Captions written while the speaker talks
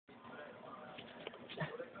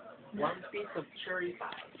one piece of cherry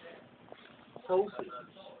pie, sausage,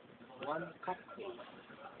 one cupcake,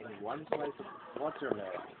 and one slice of watermelon.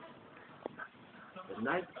 The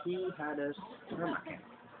night he had a stomach.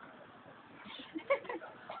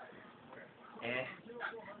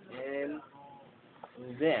 and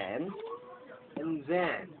then,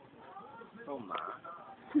 soma,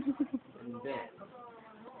 and then,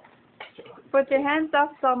 Put your hands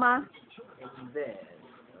up, Soma. and then,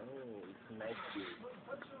 oh, it's nice view.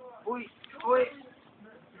 Oi, oi.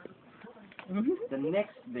 The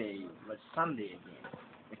next day was Sunday again.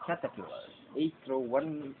 The caterpillar ate through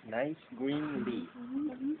one nice green leaf,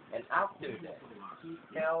 and after that, he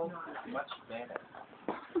felt much better.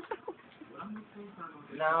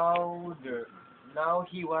 Now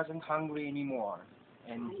he wasn't hungry anymore,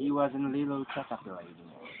 and he wasn't a little caterpillar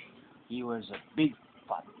anymore. He was a big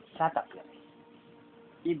fat caterpillar.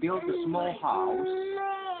 He built a small house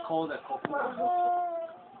called a cocoon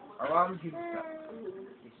around himself.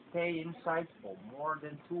 He stayed inside for more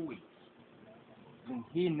than 2 weeks. Then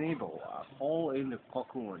he nibbled a hole in the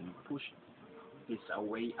cocoon and pushed his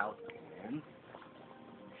way out again.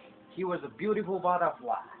 He was a beautiful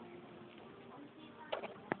butterfly.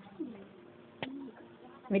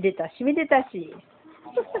 めでたしめでたし。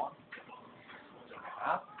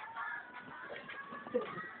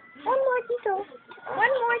One more tito.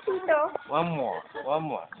 One more tito. One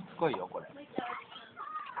more. すごいよこれ。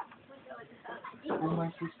Oh, my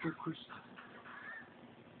sister Krista.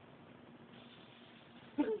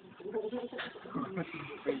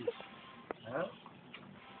 Huh?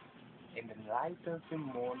 In the light of the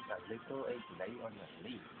moon, a little egg lay on a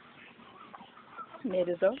leaf. 寝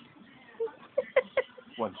るぞ。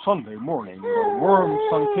One Sunday morning, the warm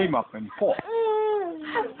sun came up and pop.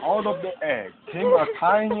 Out of the egg came a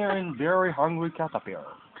tiny and very hungry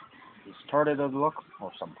caterpillar. He started to look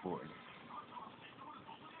for some food.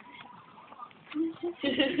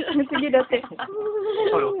 次だって。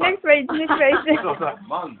Next page, next page. So that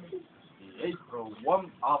Monday, he ate from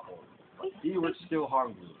one apple, but he was still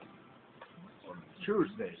hungry. On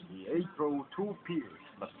Tuesday, he ate from 2 pears,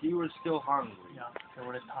 but he was still hungry.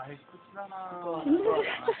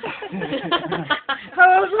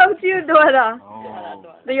 How about you, Dora?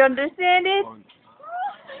 Oh. Do you understand it?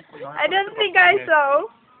 I don't think I saw.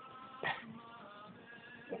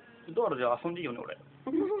 ドアラじゃ遊んでいいよね俺。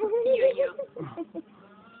いいよいいよ。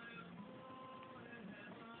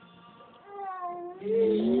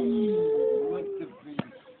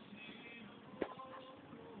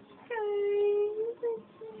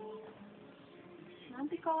なん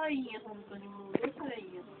て可愛いんや本当にもうどうしたらいい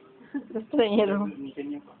んや。どうしたらいいんやろ。見て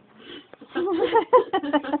みようか。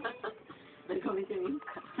何か見てみようか。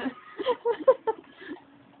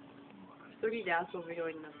一人で遊ぶよう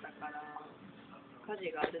になったから家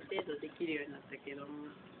事がある程度できるようになったけども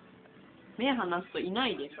目離すといな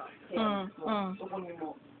いでさ。どこに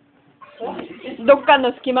も。どっか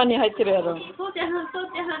の隙間に入ってるやろ。そうちゃんって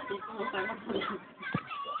いつも探すじゃん。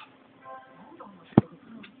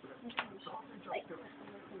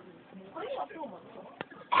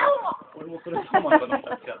俺もそれそうまったの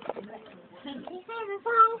かちゃった。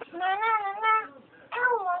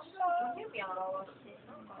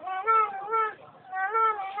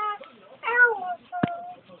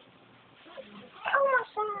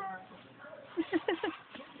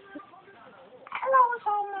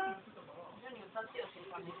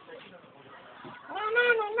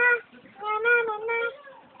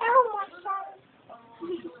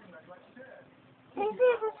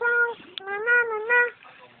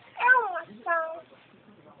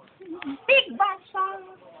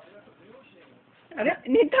あれ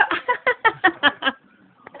寝た。あ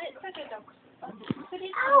れさけちゃんク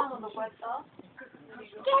リスマスのどこやった？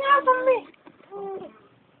 Get out of me!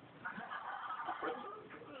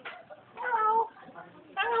 Hello.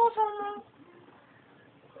 Hello, Soma.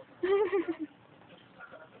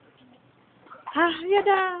 あ、やだ。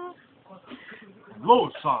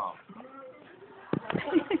Hello, Sam.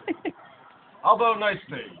 How about a nice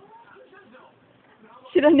day?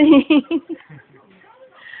 知らねえ。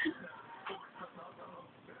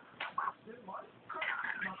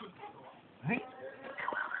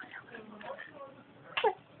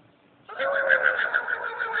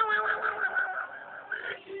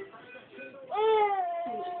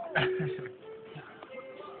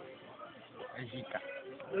美味しいか。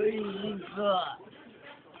おいしそう。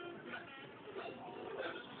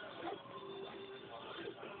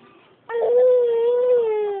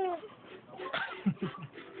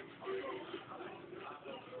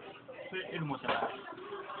エルモじゃない。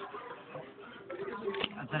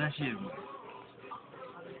新しいエルモ。